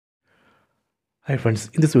Hi friends,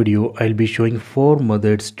 in this video I'll be showing 4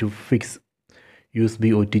 methods to fix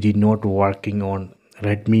USB OTG not working on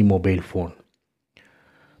Redmi mobile phone.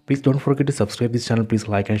 Please don't forget to subscribe this channel, please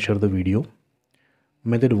like and share the video.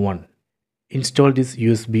 Method 1. Install this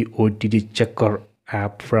USB OTG Checker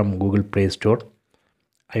app from Google Play Store.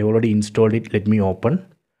 I already installed it. Let me open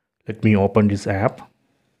this app.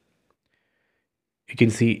 You can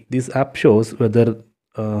see this app shows whether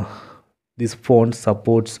this phone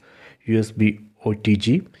supports USB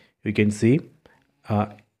OTG. You can see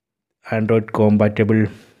Android compatible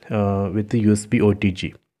with the USB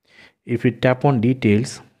OTG. If we tap on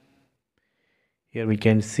details, here we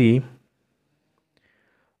can see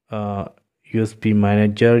USB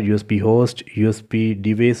manager, USB host, USB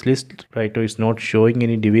device list. Right now it's not showing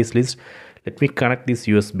any device list. Let me connect this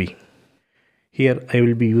USB. Here I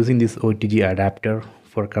will be using this OTG adapter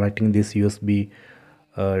for connecting this USB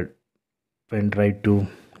pen drive to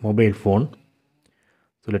mobile phone.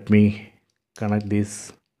 So let me connect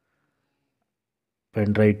this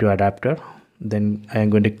pen drive to adapter. Then I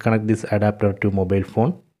am going to connect this adapter to mobile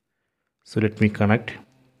phone. So let me connect.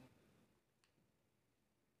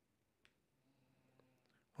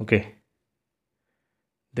 Okay.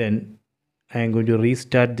 Then I am going to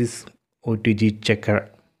restart this OTG Checker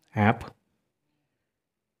app.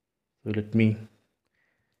 So let me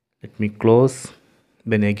close.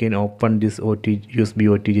 Then again open this USB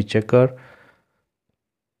OTG Checker.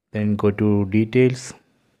 Then go to details.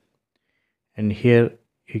 And here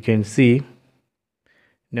you can see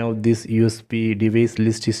now this USB device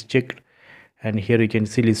list is checked, and here you can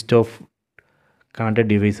see list of connected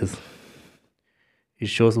devices. It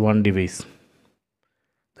shows one device.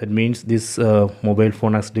 That means this mobile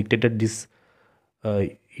phone has dictated this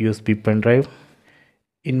USB pen drive.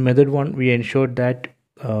 In method 1 we ensured that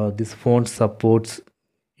this phone supports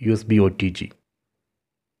USB OTG.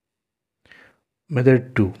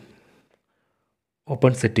 Method 2.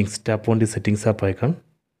 Open settings. Tap on the settings app icon.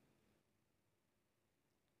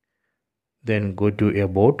 Then go to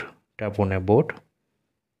about. Tap on about.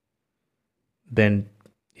 Then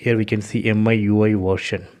here we can see MIUI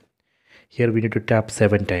version. Here we need to tap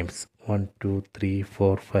 7 times. 1 2 3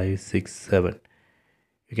 4 5 6 7.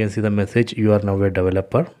 You can see the message, you are now a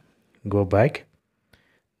developer. Go back.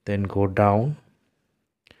 Then go down.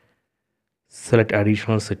 Select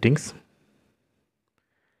additional settings.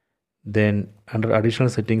 Then under additional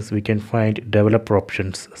settings we can find developer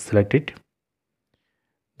options. Select it.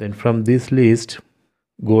 Then from this list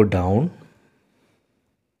go down.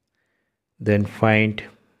 Then find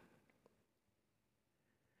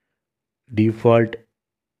default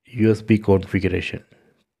USB configuration.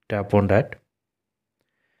 Tap on that.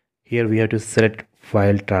 Here we have to select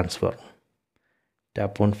file transfer.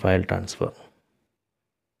 Tap on file transfer.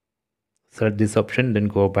 Select this option, then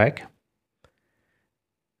go back.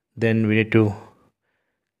 Then we need to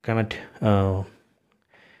connect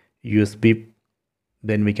USB.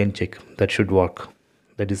 Then we can check that should work.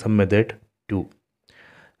 That is a method 2.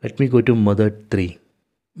 Let me go to method 3.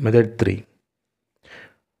 Method 3.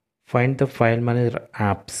 Find the file manager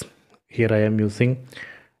apps. Here I am using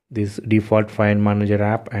this default file manager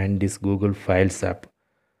app and this Google Files app.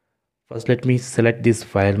 First let me select this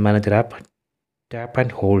file manager app. Tap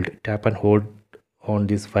and hold on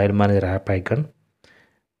this file manager app icon.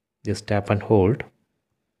 Just tap and hold.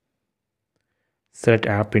 Select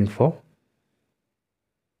app info.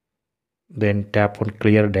 Then tap on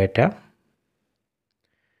clear data.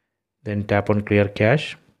 Then tap on clear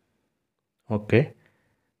cache. Okay.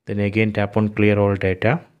 Then again tap on clear all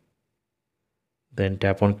data. Then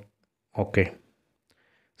tap on OK.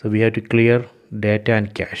 So we have to clear data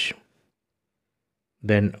and cache.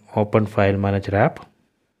 Then open file manager app.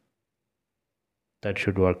 That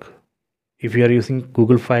should work. If you are using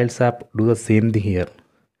Google Files app, do the same thing here.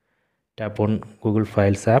 Tap on Google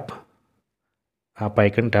Files app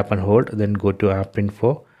icon, tap and hold, then go to app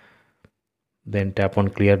info, then tap on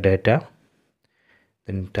clear data,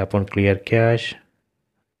 then tap on clear cache.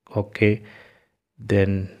 Okay.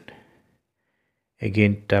 Then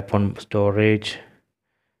again tap on storage.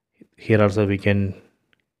 Here also we can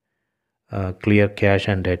clear cache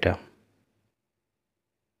and data.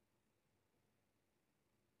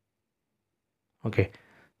 Okay,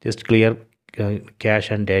 just clear cache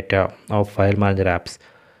and data of file manager apps.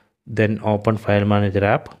 Then open file manager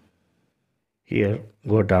app. Here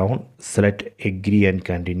go down, select agree and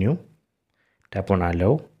continue. Tap on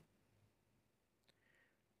allow.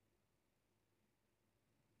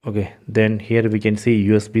 Okay, then here we can see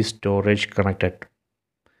USB storage connected.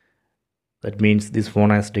 That means this phone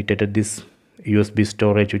has dictated this USB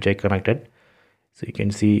storage which I connected. So you can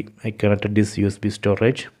see I connected this USB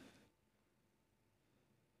storage.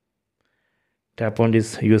 tap on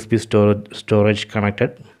this USB storage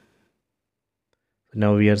connected.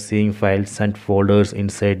 Now we are seeing files and folders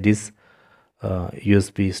inside this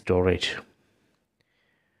USB storage.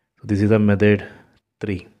 So this is the method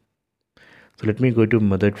 3. So let me go to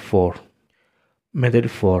method 4. Method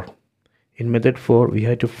 4. In method 4 we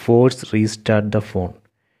have to force restart the phone.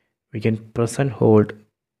 We can press and hold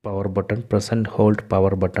power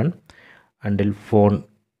button, until phone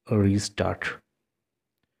restart.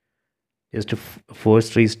 Just to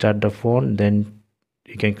force restart the phone, then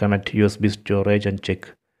you can connect USB storage and check.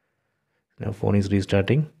 Now phone is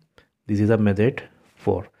restarting. This is the method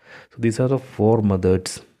 4. So these are the 4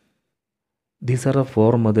 methods. These are the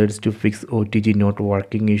 4 methods to fix OTG not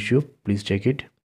working issue. Please check it.